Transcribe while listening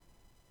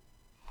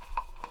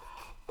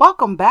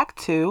Welcome back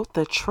to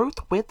The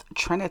Truth with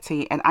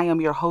Trinity, and I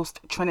am your host,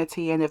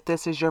 Trinity. And if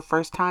this is your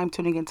first time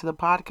tuning into the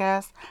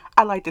podcast,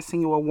 I'd like to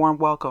send you a warm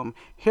welcome.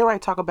 Here I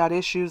talk about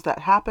issues that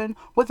happen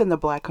within the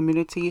Black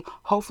community,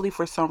 hopefully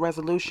for some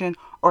resolution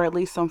or at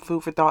least some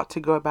food for thought to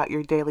go about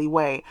your daily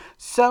way.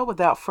 So,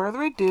 without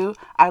further ado,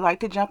 I'd like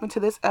to jump into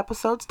this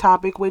episode's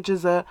topic, which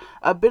is a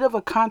bit of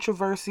a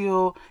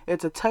controversial,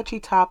 it's a touchy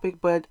topic,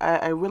 but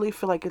I really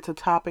feel like it's a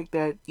topic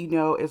that,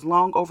 is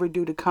long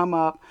overdue to come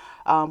up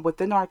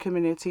within our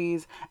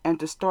communities and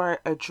to start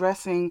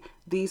addressing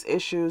these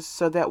issues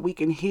so that we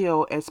can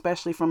heal,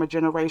 especially from a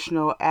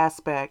generational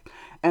aspect.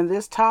 And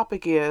this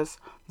topic is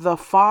the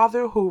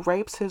father who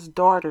rapes his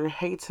daughter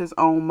hates his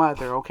own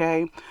mother,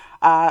 okay?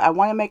 I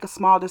want to make a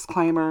small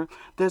disclaimer.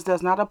 This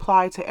does not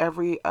apply to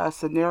every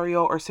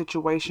scenario or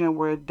situation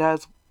where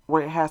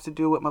it has to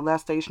do with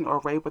molestation or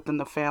rape within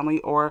the family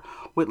or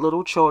with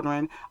little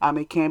children.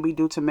 It can be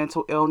due to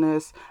mental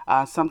illness.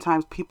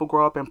 Sometimes people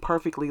grow up in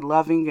perfectly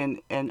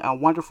loving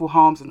and wonderful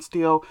homes and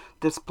still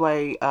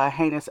display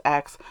heinous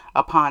acts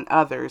upon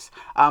others.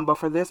 But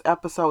for this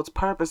episode's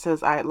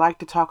purposes, I'd like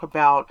to talk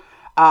about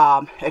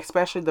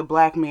especially the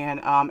black man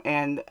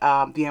and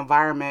the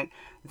environment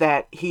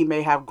that he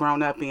may have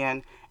grown up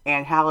in,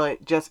 and how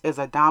it just is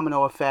a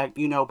domino effect,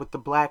 with the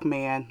black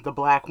man, the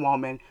black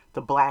woman,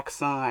 the black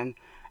son,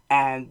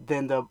 and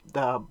then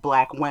the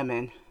black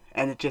women,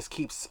 and it just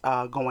keeps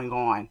going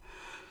on.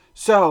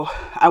 So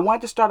I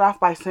want to start off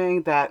by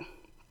saying that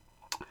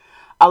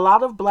a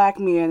lot of black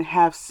men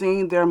have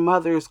seen their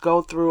mothers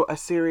go through a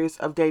series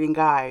of dating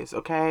guys,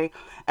 okay?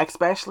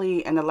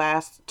 Especially in the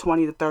last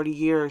 20 to 30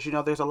 years,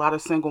 there's a lot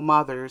of single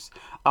mothers,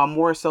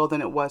 more so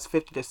than it was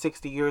 50 to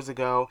 60 years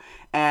ago.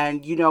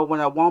 And, when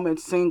a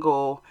woman's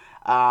single,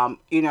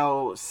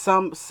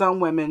 some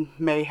women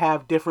may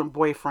have different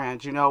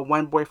boyfriends.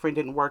 One boyfriend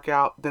didn't work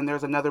out, then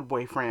there's another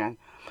boyfriend,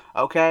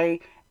 okay?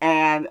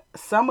 And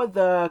some of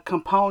the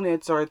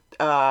components or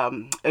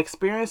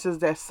experiences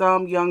that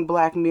some young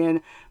black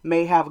men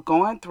may have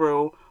gone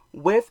through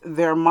with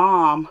their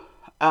mom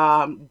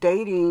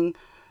dating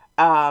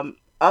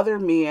other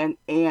men,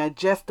 and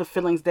just the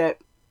feelings that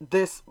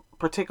this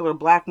particular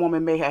black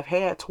woman may have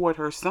had toward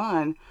her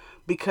son,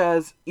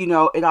 because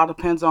it all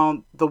depends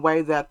on the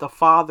way that the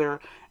father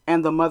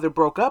and the mother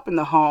broke up in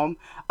the home.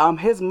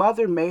 His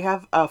mother may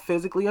have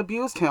physically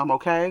abused him,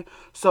 okay?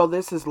 So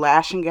this is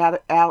lashing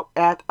out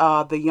at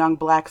the young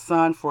black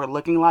son for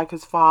looking like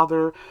his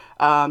father.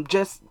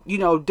 Just,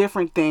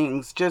 different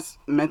things. Just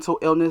mental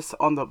illness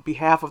on the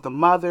behalf of the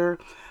mother.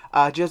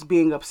 Just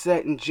being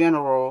upset in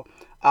general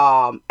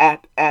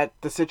at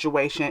the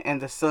situation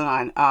and the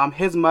son.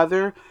 His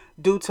mother,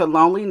 due to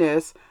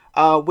loneliness,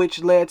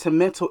 which led to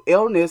mental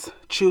illness,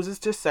 chooses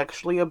to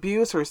sexually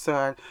abuse her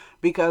son,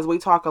 because we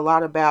talk a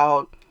lot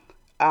about,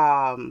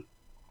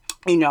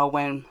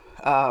 when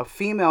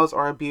females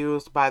are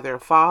abused by their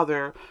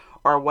father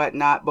or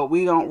whatnot, but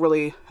we don't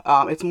really,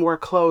 it's more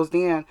closed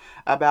in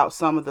about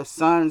some of the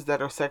sons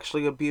that are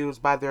sexually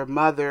abused by their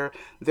mother.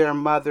 Their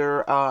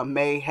mother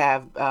may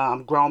have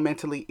grown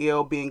mentally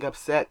ill, being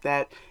upset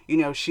that,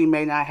 she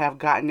may not have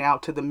gotten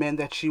out to the men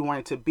that she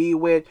wanted to be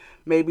with.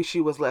 Maybe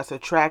she was less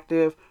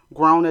attractive,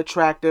 grown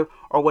attractive,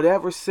 or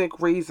whatever sick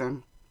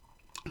reason.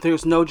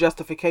 There's no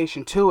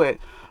justification to it,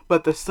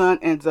 but the son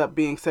ends up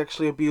being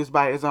sexually abused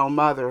by his own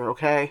mother,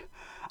 okay?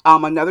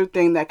 Another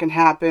thing that can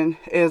happen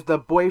is the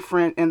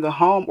boyfriend in the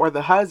home, or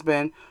the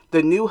husband,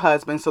 the new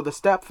husband, so the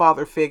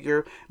stepfather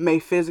figure, may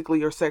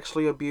physically or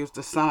sexually abuse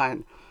the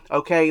son,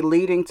 okay,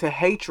 leading to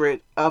hatred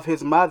of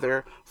his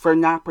mother for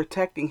not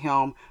protecting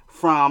him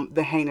from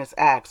the heinous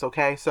acts,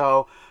 okay?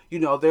 So,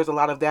 there's a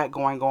lot of that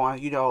going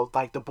on,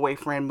 like the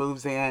boyfriend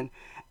moves in,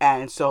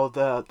 and so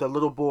the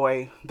little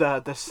boy,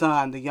 the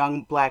son, the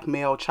young black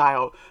male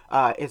child,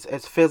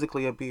 is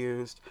physically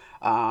abused,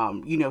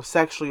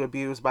 sexually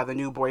abused by the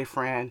new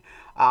boyfriend,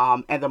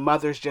 and the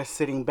mother's just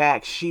sitting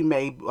back. She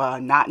may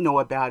not know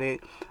about it,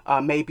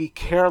 may be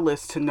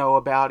careless to know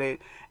about it,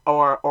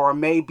 or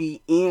may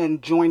be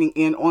joining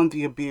in on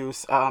the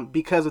abuse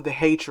because of the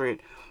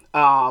hatred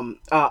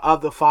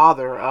of the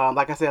father.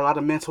 Like I said, a lot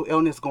of mental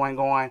illness going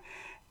on,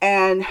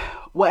 and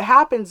what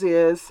happens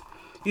is,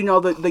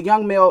 the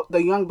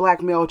young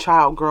black male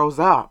child grows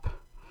up,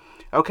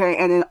 okay,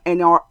 and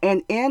in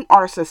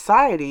our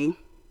society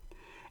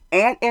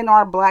and in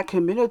our black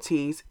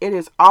communities, it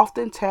is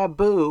often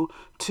taboo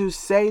to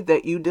say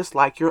that you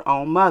dislike your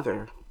own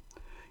mother.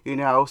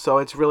 So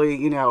it's really,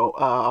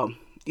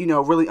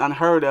 really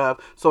unheard of.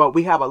 So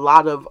we have a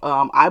lot of,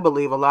 I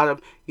believe, a lot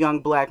of young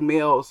black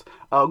males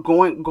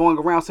going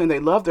around saying they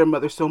love their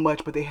mother so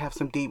much, but they have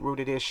some deep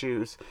rooted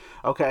issues,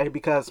 okay,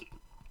 because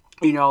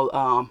a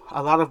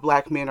lot of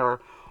black men are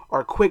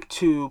quick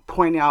to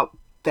point out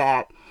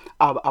that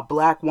a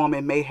black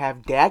woman may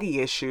have daddy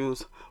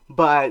issues,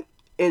 but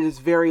it is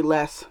very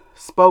less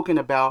spoken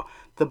about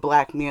the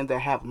black men that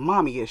have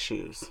mommy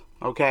issues.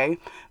 Okay,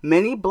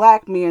 many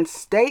black men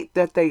state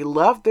that they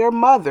love their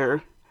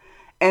mother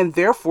and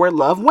therefore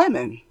love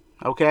women.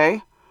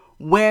 Okay,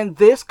 when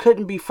this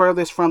couldn't be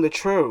furthest from the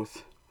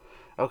truth.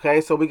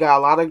 Okay, so we got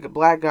a lot of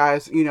black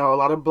guys, a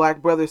lot of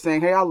black brothers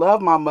saying, hey, I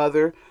love my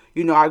mother.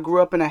 I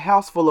grew up in a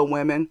house full of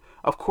women.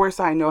 Of course,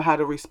 I know how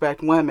to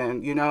respect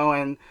women,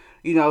 and,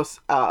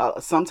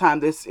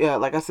 sometimes this,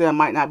 like I said,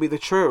 might not be the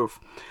truth.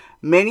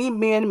 Many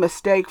men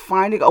mistake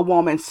finding a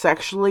woman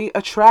sexually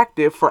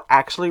attractive for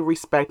actually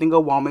respecting a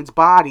woman's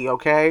body,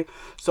 okay?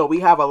 So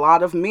we have a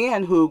lot of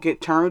men who get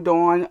turned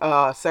on,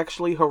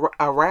 sexually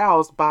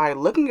aroused by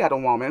looking at a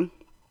woman,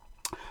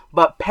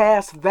 but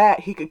past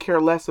that, he could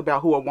care less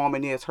about who a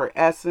woman is, her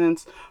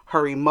essence,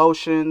 her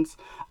emotions,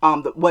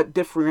 what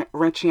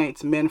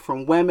differentiates men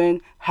from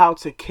women, how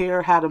to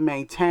care, how to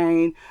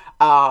maintain,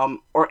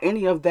 or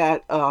any of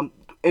that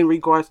in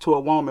regards to a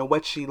woman,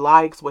 what she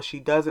likes, what she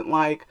doesn't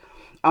like,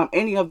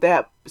 any of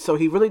that. So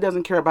he really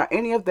doesn't care about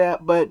any of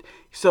that, but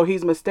so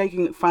he's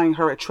mistaking finding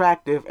her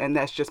attractive, and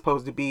that's just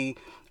supposed to be,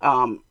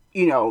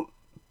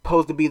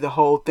 supposed to be the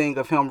whole thing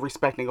of him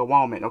respecting a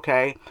woman,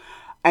 okay?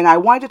 And I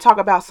wanted to talk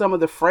about some of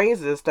the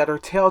phrases that are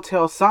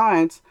telltale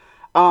signs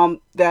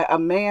that a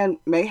man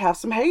may have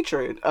some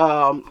hatred,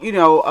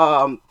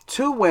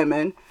 to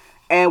women,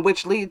 and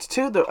which leads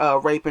to the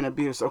rape and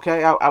abuse.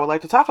 Okay, I would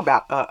like to talk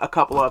about a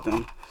couple of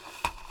them.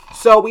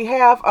 So we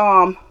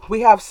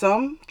have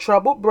some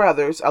troubled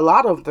brothers, a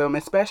lot of them,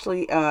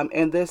 especially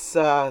in this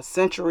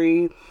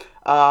century,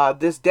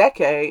 this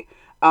decade.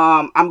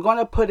 I'm going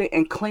to put it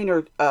in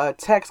cleaner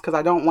text because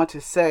I don't want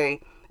to say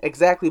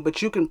exactly,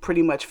 but you can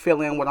pretty much fill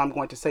in what I'm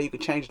going to say. You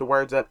can change the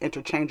words up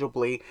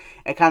interchangeably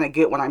and kind of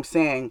get what I'm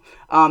saying.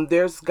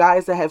 There's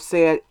guys that have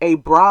said a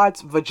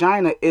broad's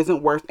vagina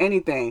isn't worth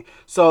anything.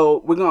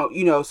 So we're going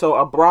to, so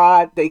a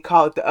broad, they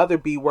call it the other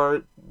B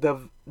word.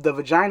 The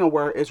vagina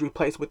word is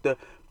replaced with the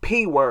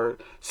P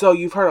word. So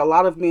you've heard a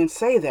lot of men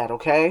say that,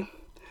 okay?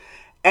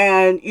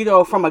 And,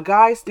 from a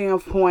guy's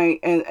standpoint,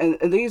 and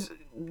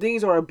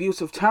these are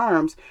abusive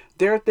terms,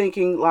 they're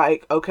thinking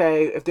like,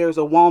 okay, if there's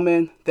a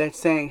woman that's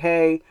saying,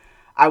 hey,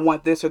 I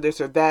want this or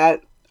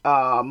that,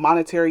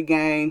 monetary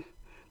gain,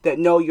 that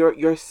no,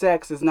 your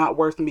sex is not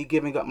worth me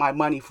giving up my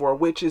money for,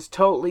 which is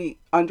totally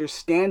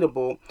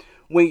understandable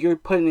when you're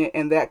putting it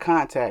in that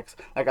context.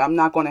 Like, I'm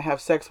not going to have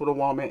sex with a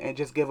woman and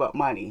just give up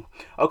money.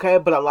 Okay,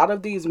 but a lot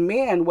of these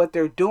men, what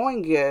they're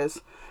doing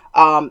is,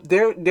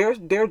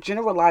 they're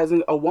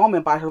generalizing a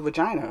woman by her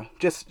vagina,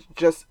 just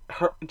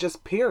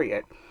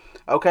period.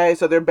 Okay,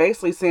 so they're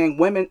basically saying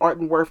women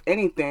aren't worth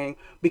anything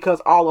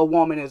because all a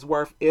woman is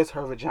worth is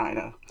her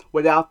vagina,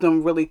 without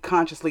them really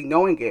consciously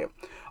knowing it.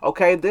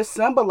 Okay, this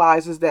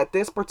symbolizes that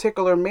this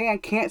particular man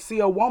can't see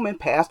a woman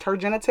past her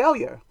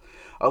genitalia.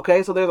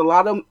 Okay, so there's a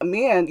lot of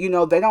men,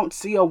 they don't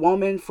see a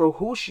woman for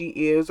who she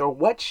is or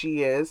what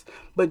she is,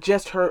 but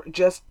just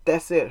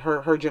that's it,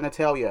 her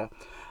genitalia.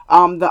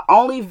 The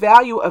only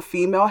value a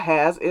female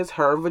has is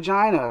her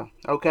vagina.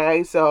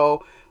 Okay,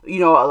 so a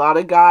lot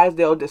of guys,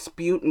 they'll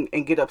dispute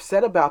and get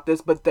upset about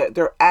this, but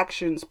their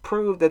actions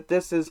prove that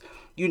this is,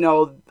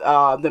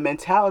 the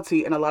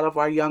mentality in a lot of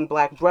our young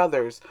black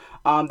brothers.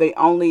 They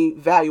only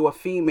value a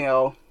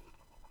female,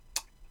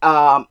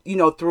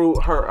 through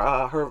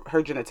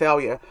her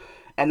genitalia,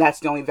 and that's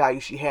the only value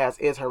she has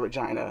is her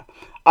vagina.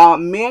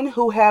 Men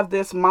who have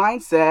this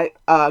mindset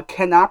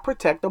cannot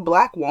protect a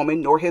black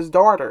woman nor his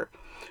daughter.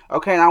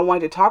 Okay, and I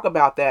wanted to talk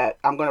about that.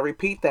 I'm going to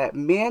repeat that.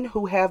 Men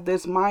who have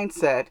this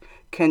mindset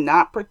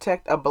cannot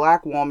protect a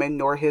black woman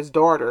nor his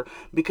daughter,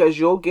 because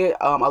you'll get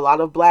a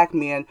lot of black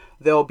men,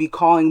 they'll be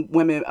calling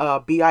women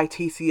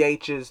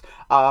bitchs,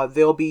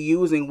 they'll be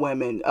using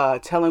women,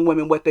 telling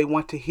women what they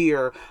want to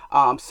hear,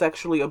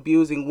 sexually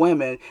abusing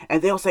women,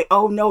 and they'll say,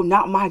 oh no,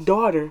 not my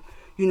daughter.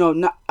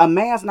 Not, a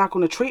man's not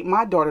going to treat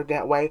my daughter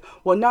that way.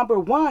 Well, number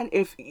one,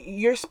 if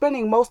you're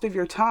spending most of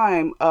your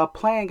time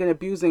playing and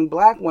abusing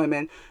black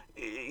women,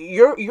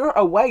 you're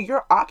away,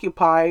 you're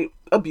occupied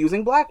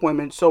abusing black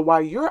women. So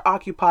while you're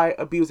occupied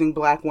abusing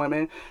black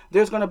women,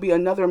 there's going to be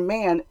another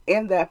man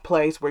in that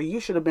place where you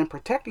should have been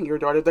protecting your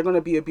daughter. They're going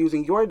to be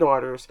abusing your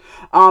daughters.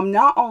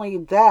 Not only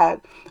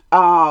that,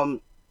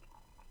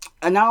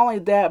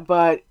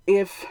 but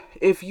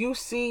if you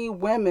see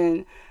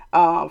women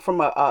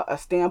from a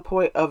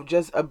standpoint of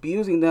just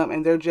abusing them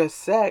and they're just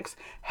sex,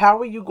 how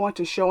are you going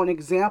to show an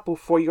example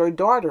for your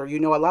daughter? A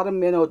lot of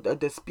men will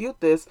dispute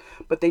this,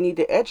 but they need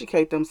to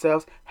educate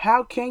themselves.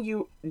 How can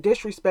you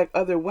disrespect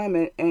other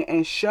women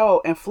and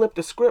show and flip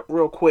the script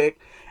real quick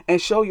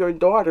and show your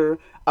daughter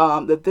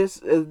that this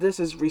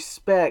is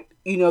respect?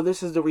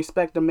 This is the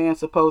respect a man's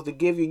supposed to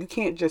give you. You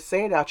can't just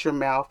say it out your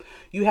mouth.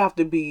 You have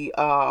to be,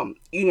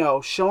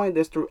 showing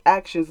this through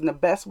actions. And the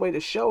best way to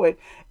show it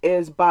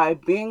is by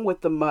being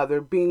with the mother,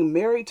 being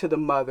married to the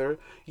mother,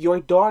 your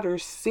daughter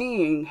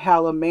seeing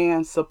how a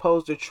man's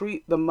supposed to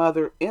treat the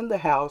mother in the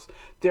house.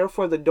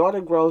 Therefore, the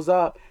daughter grows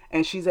up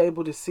and she's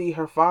able to see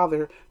her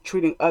father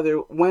treating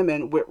other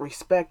women with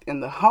respect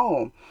in the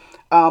home.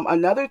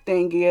 Another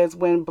thing is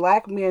when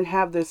black men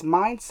have this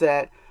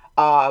mindset,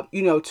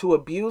 to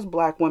abuse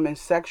black women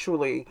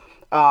sexually,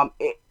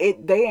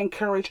 they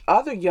encourage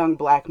other young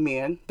black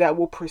men that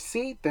will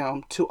precede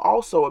them to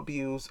also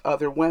abuse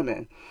other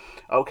women.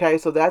 Okay,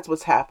 so that's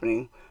what's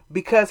happening.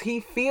 because he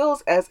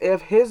feels as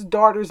if his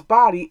daughter's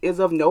body is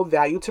of no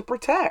value to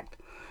protect.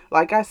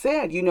 Like I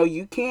said,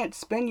 you can't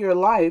spend your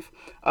life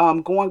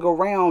going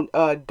around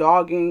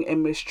dogging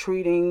and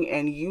mistreating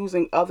and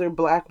using other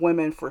black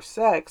women for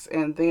sex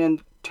and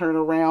then turn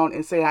around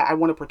and say, I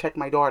want to protect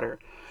my daughter.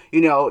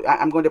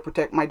 I'm going to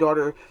protect my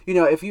daughter.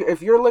 If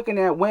you're looking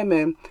at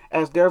women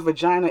as their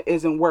vagina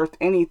isn't worth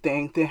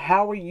anything, then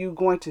how are you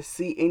going to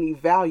see any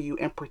value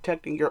in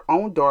protecting your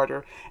own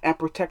daughter and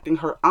protecting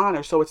her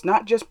honor? So it's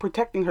not just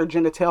protecting her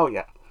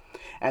genitalia.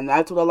 And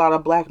that's what a lot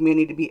of black men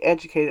need to be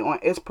educated on.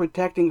 It's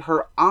protecting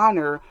her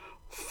honor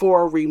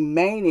for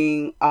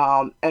remaining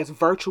as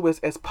virtuous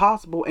as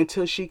possible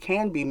until she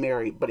can be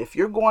married. But if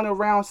you're going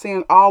around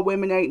saying all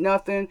women ain't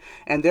nothing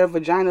and their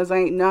vaginas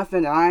ain't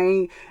nothing, and I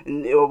ain't,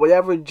 or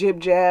whatever jib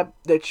jab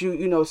that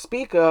you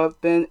speak of,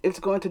 then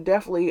it's going to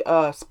definitely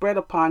spread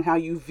upon how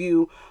you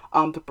view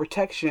the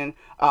protection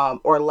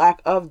or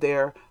lack of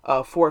there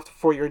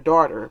for your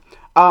daughter.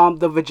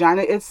 The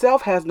vagina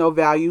itself has no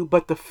value,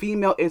 but the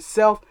female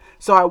itself.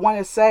 So I want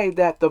to say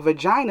that the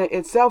vagina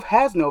itself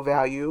has no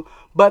value,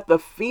 but the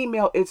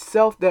female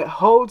itself that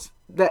holds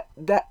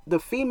it's the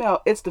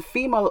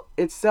female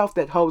itself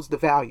that holds the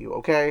value.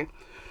 Okay,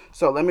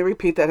 so let me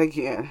repeat that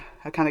again.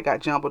 I kind of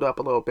got jumbled up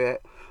a little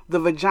bit. The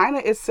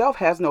vagina itself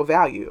has no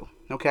value.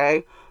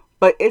 Okay,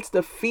 but it's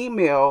the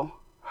female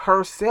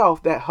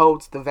herself that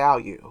holds the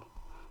value.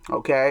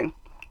 Okay.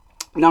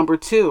 Number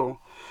two,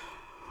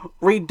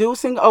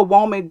 reducing a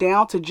woman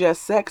down to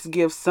just sex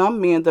gives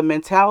some men the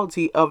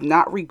mentality of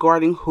not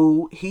regarding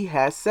who he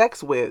has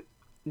sex with,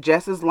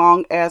 just as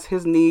long as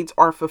his needs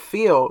are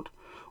fulfilled,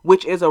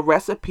 which is a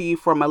recipe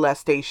for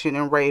molestation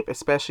and rape,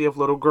 especially of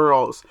little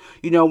girls.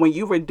 When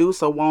you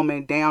reduce a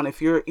woman down,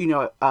 if you're,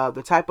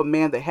 the type of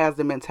man that has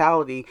the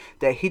mentality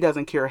that he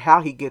doesn't care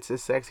how he gets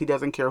his sex, he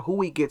doesn't care who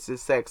he gets his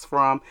sex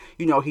from,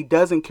 he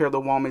doesn't care the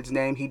woman's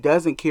name, he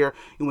doesn't care.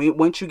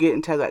 Once you get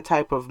into that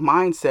type of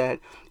mindset,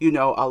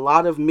 a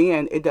lot of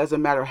men, it doesn't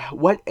matter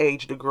what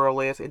age the girl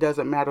is, it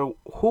doesn't matter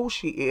who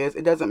she is,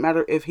 it doesn't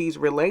matter if he's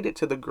related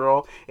to the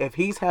girl, if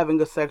he's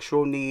having a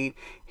sexual need,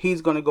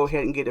 he's going to go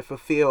ahead and get it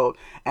fulfilled.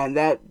 And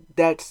that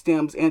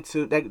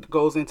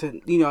goes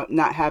into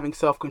not having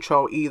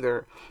self-control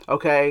either.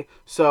 Okay,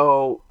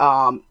 so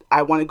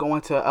I want to go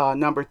into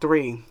number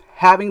three,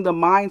 having the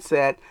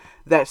mindset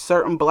that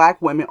certain black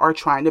women are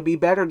trying to be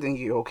better than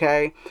you.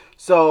 Okay,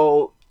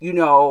 so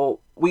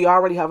we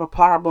already have a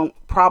problem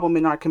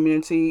in our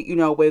community,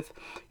 with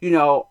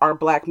our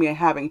black men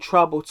having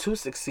trouble to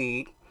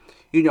succeed,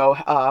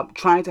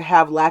 trying to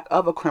have lack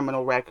of a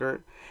criminal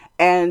record,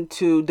 and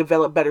to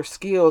develop better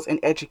skills and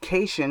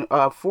education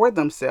for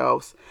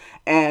themselves.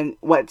 And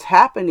what's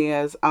happened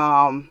is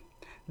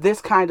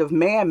this kind of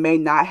man may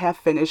not have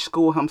finished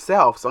school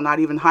himself, so not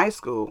even high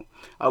school,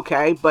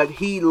 okay? But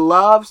he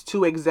loves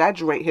to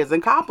exaggerate his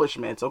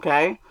accomplishments,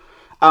 okay?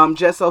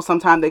 Just so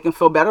sometimes they can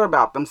feel better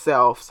about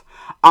themselves.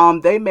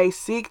 They may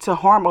seek to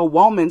harm a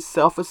woman's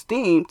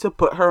self-esteem to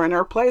put her in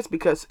her place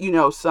because,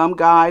 some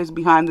guys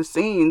behind the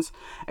scenes,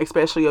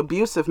 especially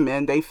abusive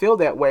men, they feel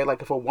that way.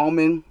 Like if a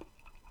woman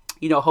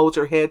holds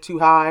her head too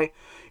high,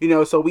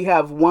 so we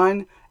have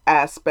one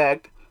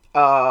aspect,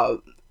 a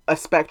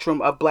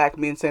spectrum of black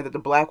men saying that the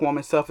black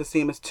woman's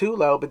self-esteem is too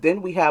low, but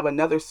then we have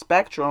another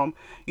spectrum,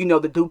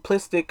 the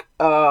duplistic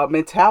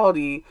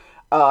mentality,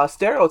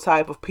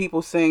 stereotype of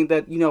people saying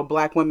that,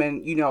 black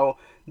women,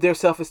 their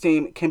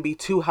self-esteem can be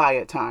too high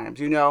at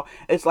times.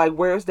 It's like,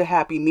 where's the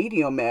happy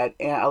medium at?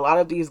 And a lot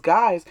of these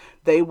guys,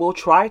 they will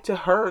try to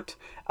hurt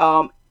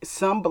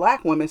some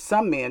black women,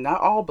 some men, not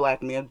all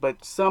black men,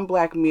 but some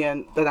black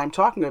men that I'm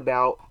talking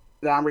about,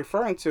 that I'm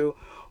referring to,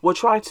 will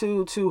try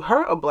to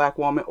hurt a black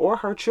woman or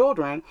her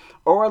children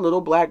or a little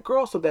black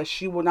girl so that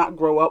she will not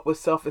grow up with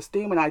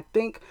self-esteem. And I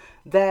think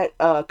that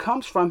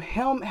comes from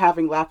him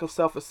having lack of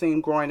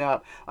self-esteem growing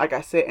up, like I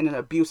said, in an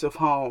abusive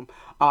home.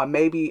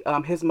 Maybe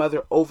his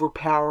mother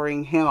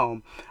overpowering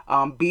him,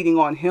 beating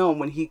on him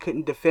when he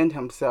couldn't defend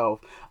himself.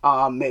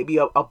 Maybe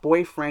a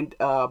boyfriend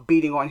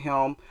beating on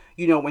him,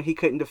 when he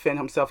couldn't defend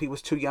himself, he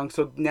was too young.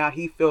 So now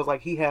he feels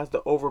like he has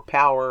to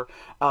overpower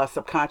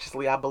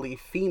subconsciously, I believe,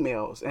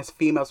 females, and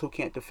females who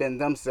can't defend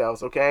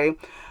themselves, okay?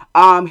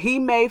 He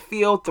may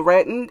feel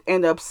threatened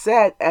and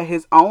upset at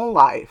his own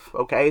life,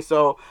 okay?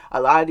 So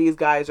a lot of these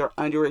guys are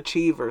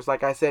underachievers.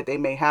 Like I said, they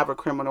may have a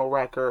criminal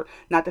record.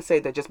 Not to say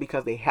that just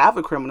because they have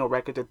a criminal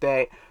record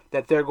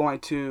that they're going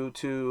to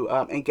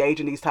engage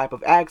in these type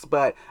of acts,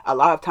 but a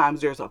lot of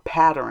times there's a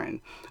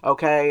pattern,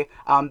 okay?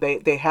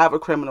 They have a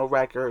criminal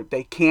record,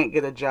 they can't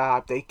get a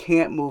job, they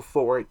can't move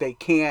forward, they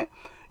can't,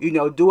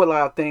 do a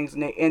lot of things,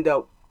 and they end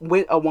up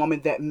with a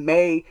woman that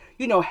may,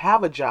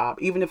 have a job.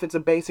 Even if it's a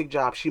basic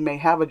job, she may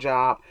have a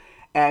job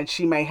and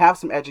she may have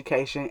some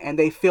education, and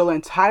they feel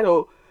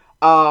entitled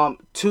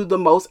to the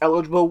most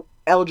eligible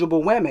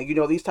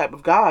women. These type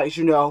of guys,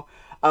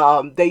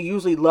 they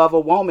usually love a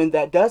woman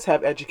that does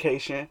have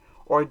education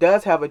or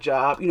does have a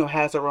job,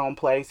 has her own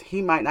place.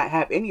 He might not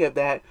have any of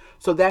that.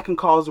 So that can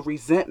cause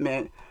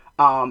resentment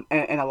and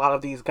a lot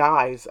of these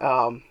guys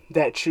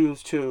that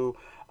choose to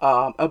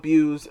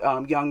abuse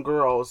young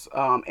girls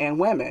and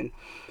women.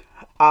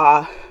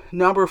 Uh,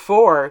 Number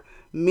four,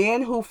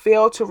 men who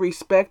fail to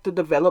respect the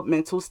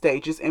developmental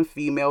stages in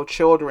female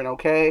children.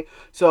 Okay,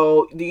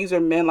 so these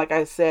are men, like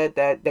I said,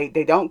 that they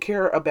don't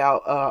care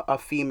about a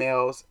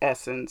female's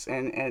essence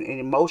and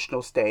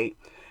emotional state.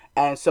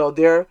 And so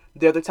they're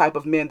the type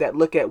of men that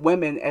look at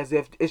women as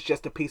if it's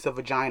just a piece of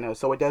vagina.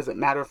 So it doesn't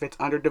matter if it's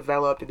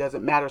underdeveloped. It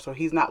doesn't matter. So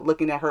he's not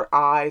looking at her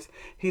eyes.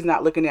 He's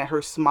not looking at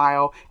her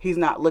smile. He's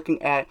not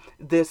looking at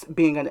this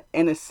being an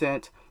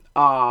innocent,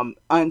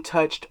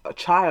 untouched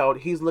child.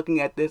 He's looking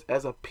at this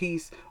as a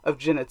piece of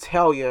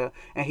genitalia,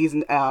 and he's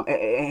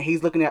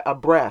looking at a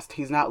breast.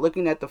 He's not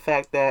looking at the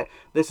fact that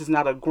this is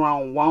not a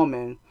grown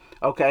woman.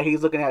 Okay,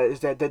 he's looking at it is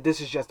that this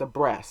is just a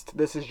breast.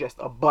 This is just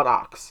a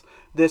buttocks.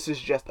 This is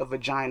just a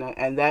vagina.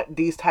 And that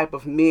these type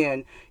of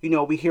men,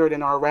 we hear it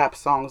in our rap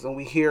songs, and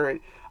we hear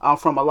it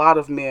from a lot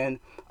of men.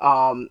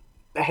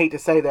 I hate to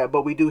say that,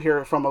 but we do hear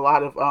it from a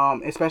lot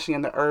of, especially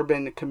in the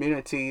urban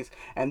communities.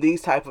 And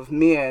these type of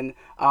men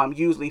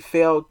usually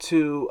fail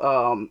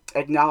to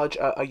acknowledge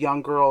a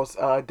young girl's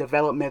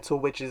developmental,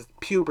 which is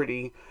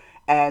puberty,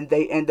 and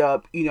they end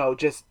up,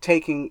 just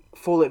taking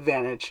full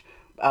advantage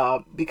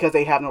because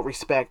they have no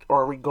respect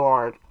or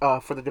regard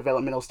for the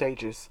developmental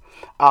stages.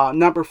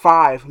 Number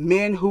five,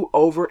 men who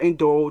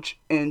overindulge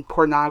in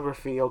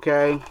pornography.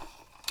 Okay,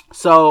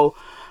 so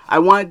I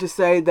wanted to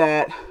say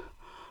that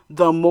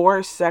the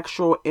more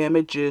sexual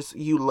images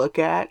you look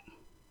at,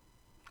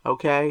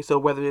 okay, so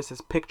whether this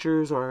is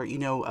pictures or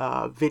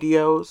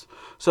videos,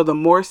 so the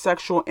more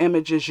sexual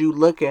images you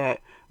look at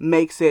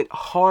makes it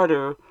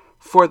harder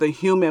for the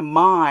human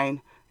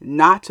mind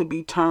not to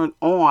be turned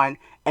on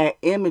at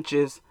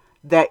images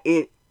that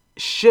it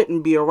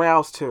shouldn't be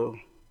aroused to.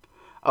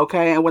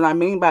 Okay, and what I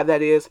mean by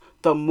that is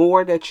the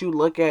more that you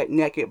look at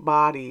naked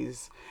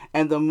bodies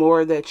and the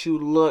more that you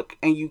look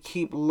and you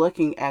keep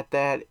looking at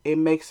that, it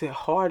makes it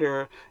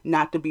harder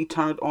not to be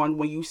turned on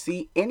when you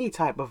see any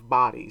type of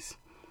bodies.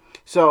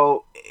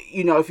 So,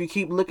 if you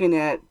keep looking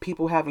at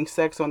people having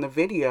sex on the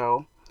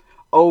video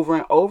over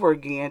and over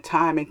again,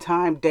 time and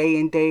time, day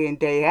in, day in,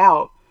 day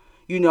out,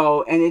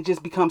 and it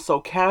just becomes so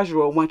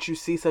casual once you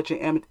see such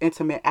an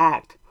intimate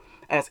act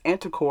as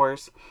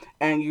intercourse,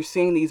 and you're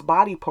seeing these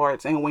body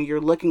parts, and when you're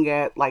looking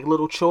at like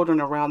little children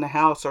around the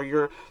house, or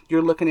you're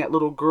looking at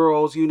little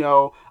girls,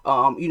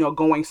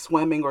 going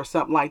swimming or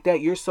something like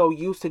that, you're so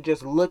used to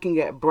just looking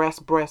at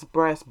breast,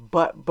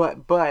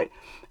 butt,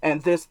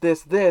 and this,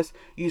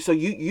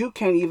 you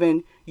can't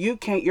even,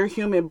 your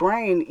human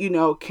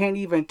brain, can't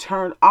even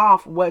turn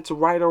off what's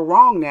right or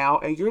wrong now,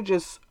 and you're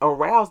just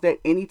aroused at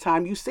any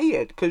time you see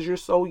it because you're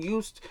so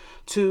used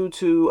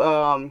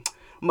to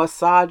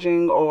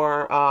massaging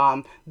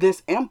or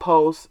this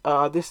impulse,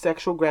 this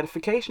sexual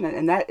gratification,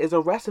 and that is a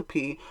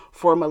recipe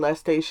for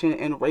molestation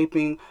and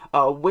raping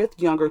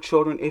with younger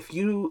children if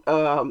you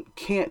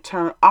can't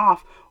turn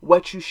off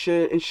what you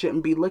should and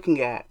shouldn't be looking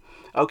at.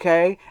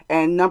 Okay,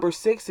 and number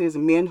six is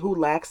men who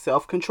lack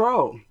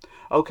self-control.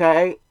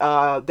 Okay,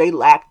 they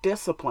lack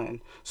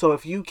discipline. So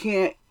if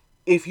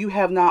you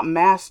have not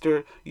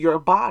mastered your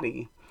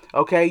body,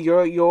 okay,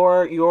 your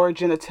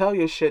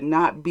genitalia should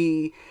not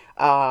be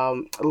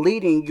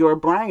leading your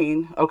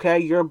brain. Okay,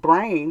 your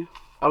brain,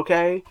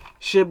 okay,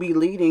 should be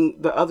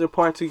leading the other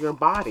parts of your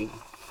body.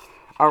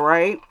 All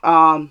right.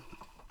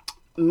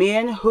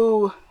 Men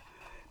who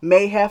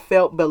may have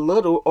felt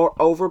belittled or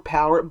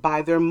overpowered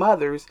by their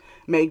mothers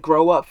may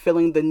grow up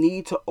feeling the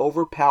need to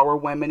overpower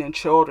women and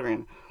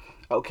children.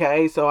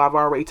 Okay, so I've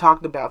already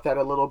talked about that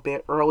a little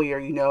bit earlier.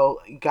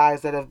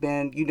 Guys that have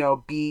been,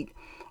 beat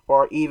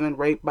or even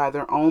raped by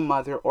their own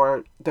mother,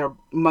 or their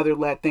mother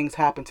let things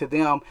happen to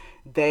them,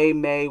 they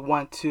may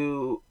want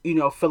to,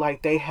 feel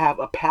like they have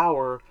a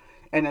power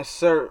and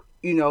assert,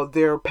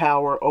 their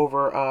power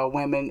over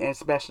women, and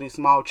especially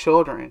small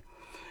children.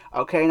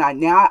 Okay,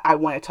 now I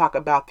want to talk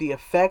about the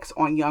effects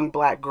on young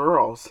black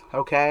girls.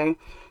 Okay,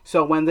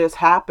 so when this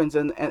happens,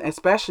 and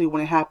especially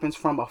when it happens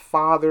from a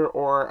father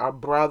or a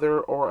brother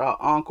or an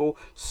uncle,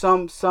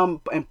 some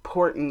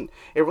important,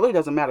 it really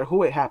doesn't matter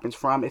who it happens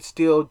from, it's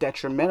still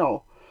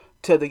detrimental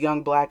to the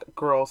young black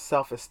girl's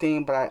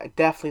self-esteem, but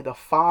definitely the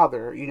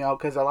father,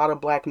 because a lot of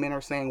black men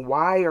are saying,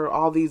 why are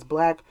all these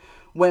black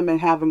women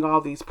having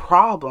all these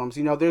problems?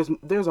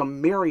 There's a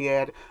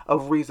myriad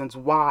of reasons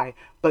why,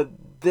 but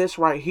this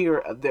right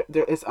here,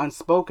 there is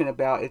unspoken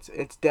about.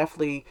 It's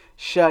definitely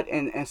shut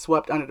and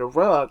swept under the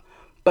rug.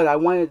 But I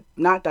want to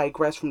not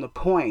digress from the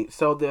point.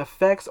 So the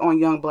effects on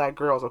young black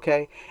girls,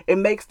 okay, it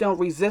makes them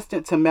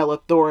resistant to male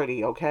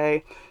authority.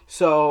 Okay,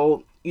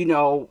 so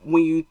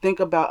when you think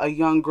about a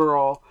young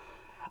girl,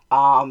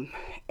 and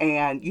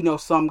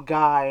some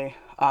guy,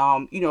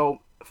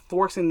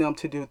 forcing them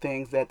to do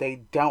things that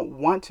they don't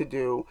want to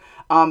do,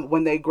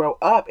 when they grow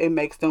up, it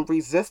makes them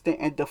resistant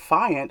and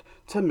defiant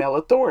to male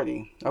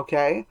authority.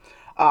 Okay,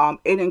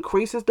 it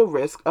increases the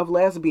risk of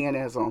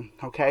lesbianism.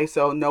 Okay,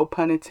 so no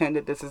pun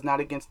intended. This is not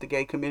against the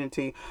gay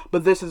community,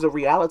 but this is a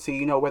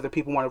reality. Whether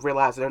people want to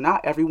realize it or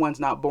not, everyone's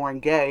not born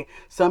gay.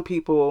 Some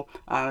people,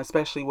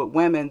 especially with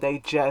women, they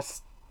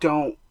just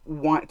don't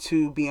want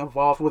to be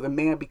involved with a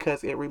man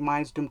because it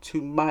reminds them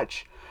too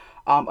much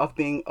of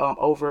being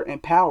over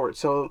empowered.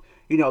 So,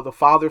 the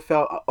father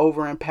felt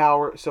over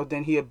empowered, so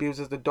then he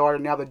abuses the daughter.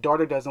 Now the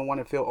daughter doesn't want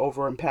to feel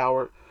over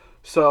empowered.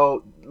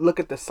 So look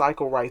at the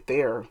cycle right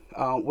there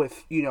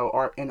with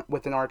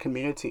within our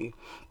community.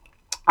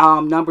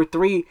 Number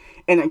three,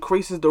 it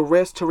increases the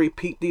risk to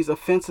repeat these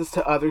offenses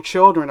to other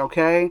children.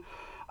 Okay,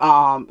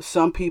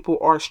 some people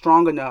are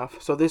strong enough,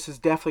 so this is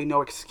definitely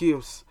no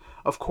excuse.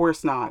 Of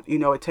course not.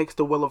 It takes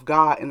the will of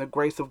God and the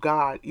grace of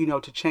God,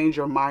 to change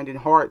your mind and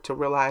heart to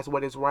realize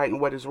what is right and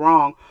what is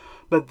wrong.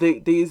 But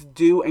these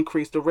do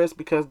increase the risk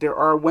because there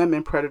are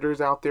women predators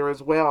out there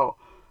as well.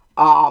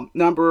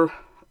 Number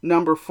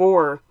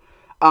four,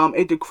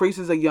 it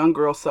decreases a young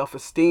girl's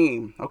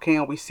self-esteem. Okay,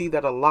 and we see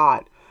that a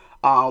lot.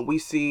 We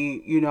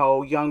see,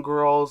 young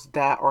girls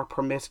that are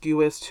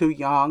promiscuous, too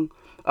young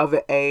of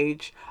an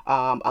age.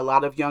 A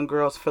lot of young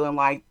girls feeling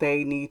like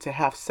they need to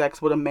have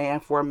sex with a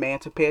man for a man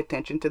to pay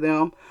attention to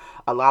them.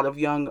 A lot of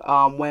young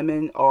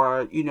women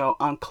are,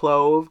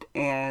 unclothed,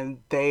 and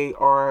they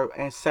are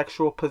in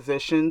sexual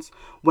positions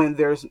when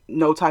there's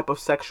no type of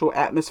sexual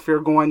atmosphere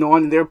going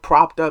on, and they're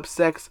propped up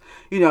sex,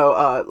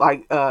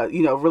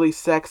 really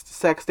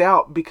sexed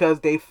out because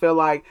they feel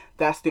like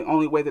that's the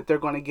only way that they're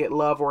going to get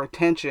love or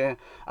attention.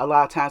 A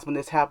lot of times when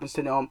this happens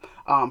to them,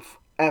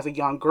 as a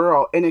young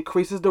girl, it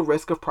increases the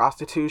risk of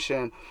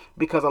prostitution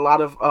because a lot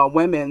of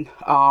women,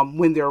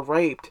 when they're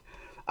raped,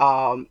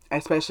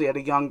 especially at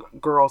a young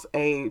girl's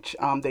age,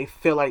 they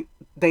feel like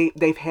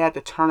they've had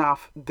to turn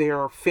off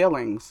their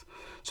feelings.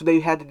 So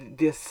they had to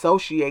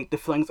dissociate the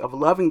feelings of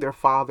loving their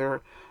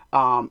father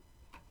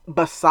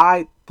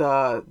beside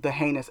the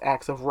heinous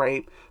acts of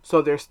rape.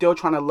 So they're still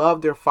trying to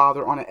love their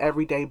father on an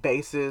everyday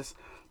basis,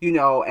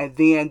 and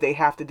then they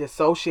have to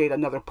dissociate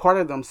another part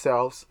of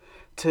themselves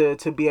to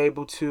be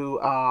able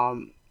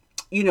to,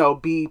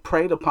 be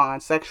preyed upon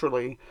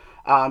sexually.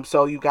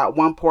 So you got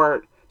one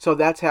part. So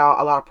that's how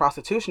a lot of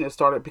prostitution is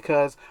started,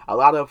 because a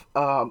lot of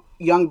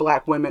young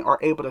black women are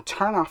able to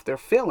turn off their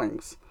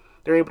feelings.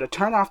 They're able to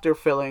turn off their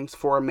feelings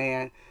for a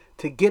man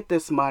to get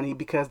this money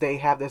because they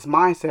have this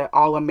mindset,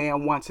 all a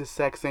man wants is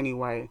sex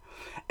anyway.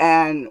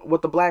 And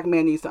what the black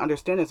man needs to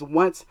understand is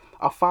once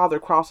a father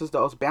crosses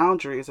those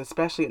boundaries,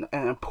 especially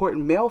an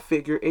important male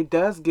figure, it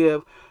does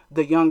give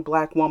the young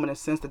black woman a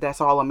sense that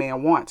that's all a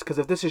man wants. Because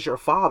if this is your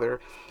father,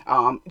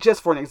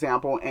 just for an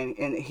example,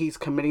 and he's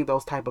committing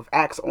those type of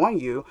acts on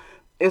you,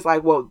 it's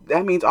like, well,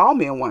 that means all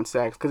men want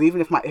sex. Because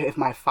even if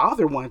my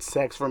father wants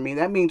sex from me,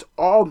 that means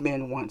all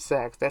men want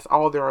sex. That's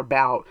all they're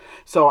about.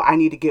 So I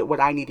need to get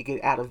what I need to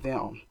get out of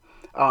them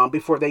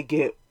before they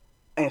get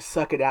and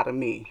suck it out of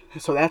me.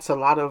 So that's a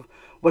lot of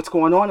what's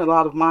going on in a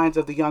lot of minds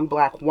of the young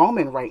black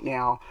woman right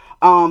now.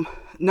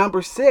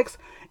 Number six,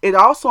 it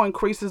also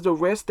increases the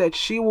risk that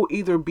she will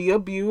either be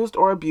abused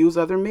or abuse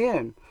other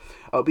men.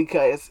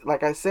 Because,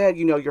 like I said,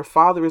 your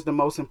father is the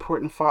most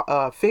important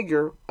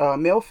figure,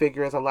 male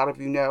figure, as a lot of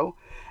you know.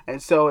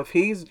 And so if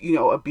he's,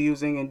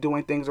 abusing and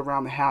doing things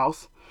around the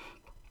house,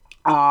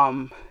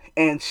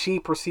 and she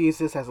perceives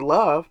this as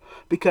love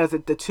because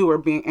the two are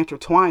being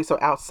intertwined. So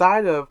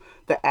outside of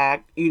the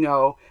act,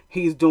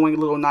 he's doing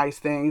little nice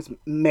things,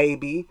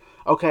 maybe.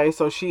 Okay,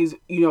 so she's,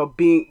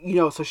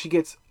 so she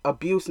gets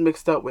abuse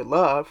mixed up with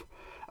love.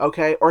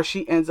 Okay, or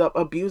she ends up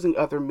abusing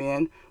other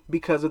men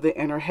because of the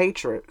inner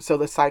hatred. So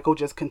the cycle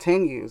just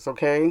continues.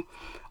 Okay,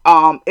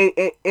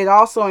 it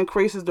also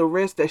increases the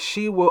risk that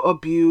she will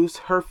abuse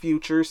her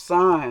future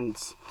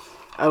sons.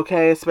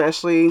 Okay,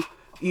 especially,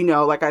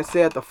 like I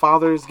said, the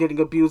father is getting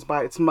abused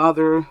by its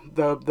mother.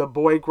 The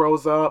boy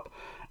grows up,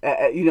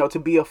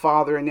 to be a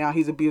father, and now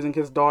he's abusing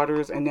his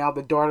daughters, and now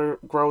the daughter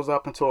grows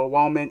up into a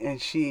woman, and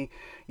she,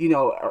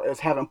 is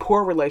having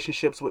poor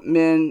relationships with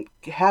men,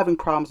 having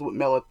problems with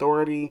male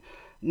authority.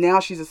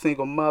 Now she's a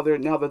single mother.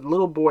 Now the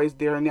little boy's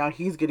there, and now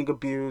he's getting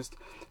abused.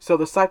 So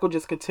the cycle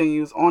just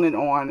continues on and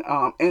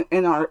on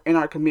in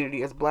our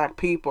community as black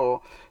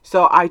people.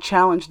 So I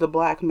challenge the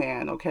black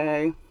man,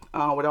 okay,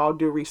 with all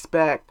due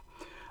respect.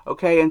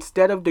 Okay,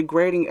 instead of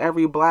degrading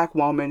every black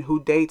woman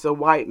who dates a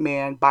white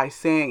man by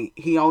saying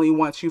he only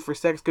wants you for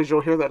sex, because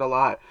you'll hear that a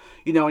lot.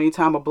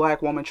 Anytime a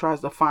black woman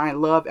tries to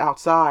find love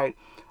outside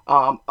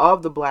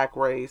of the black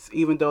race,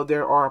 even though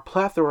there are a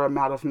plethora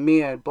amount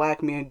of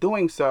black men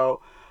doing so,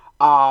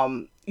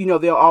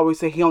 they'll always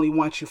say he only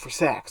wants you for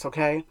sex,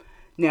 okay?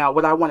 Now,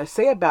 what I want to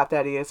say about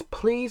that is,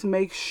 please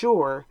make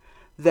sure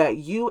that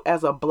you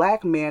as a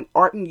black man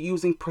aren't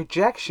using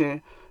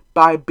projection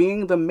by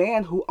being the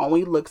man who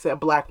only looks at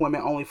black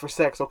women only for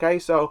sex, okay?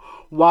 So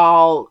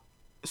the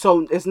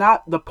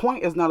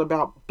point is not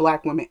about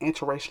black women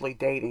interracially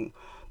dating.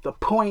 The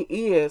point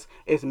is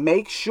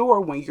make sure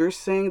when you're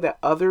saying that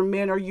other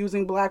men are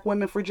using black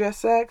women for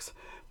just sex,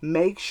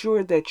 make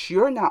sure that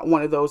you're not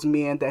one of those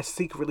men that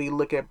secretly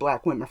look at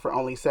black women for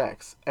only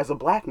sex as a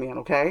black man,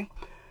 okay?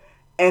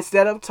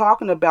 Instead of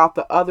talking about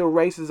the other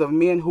races of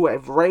men who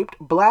have raped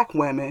black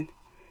women,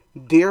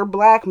 dear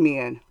black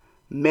men,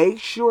 make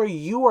sure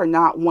you are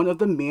not one of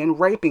the men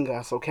raping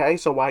us, okay?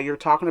 So while you're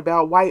talking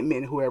about white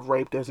men who have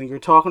raped us and you're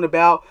talking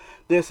about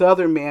this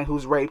other man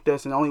who's raped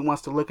us and only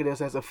wants to look at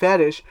us as a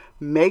fetish,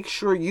 make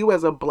sure you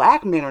as a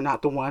black man are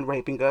not the one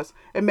raping us,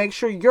 and make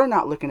sure you're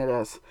not looking at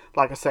us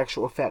like a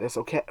sexual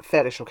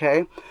fetish,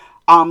 okay?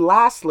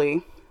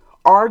 Lastly,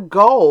 our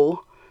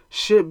goal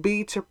should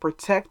be to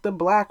protect the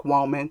black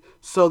woman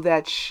so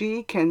that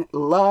she can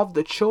love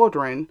the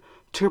children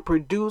to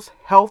produce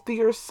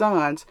healthier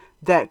sons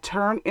that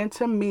turn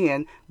into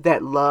men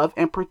that love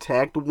and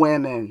protect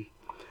women.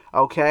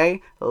 Okay?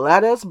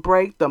 Let us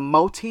break the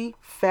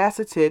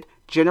multifaceted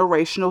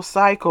generational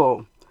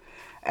cycle.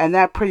 And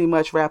that pretty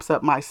much wraps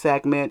up my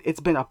segment. It's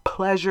been a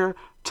pleasure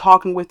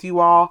talking with you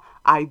all.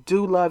 I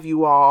do love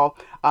you all.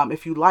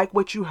 If you like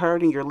what you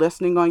heard and you're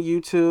listening on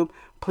YouTube,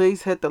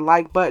 please hit the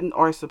like button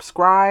or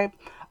subscribe.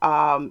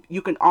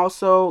 You can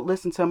also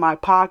listen to my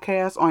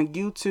podcast on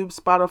YouTube,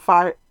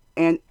 Spotify,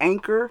 and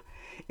Anchor.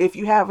 If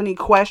you have any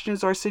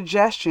questions or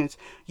suggestions,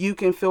 you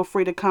can feel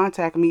free to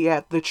contact me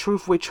at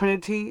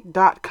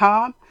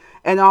thetruthwithtrinity.com.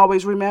 And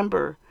always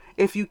remember,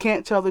 if you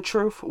can't tell the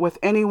truth with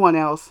anyone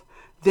else,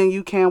 then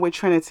you can with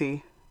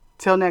Trinity.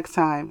 Till next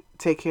time,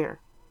 take care.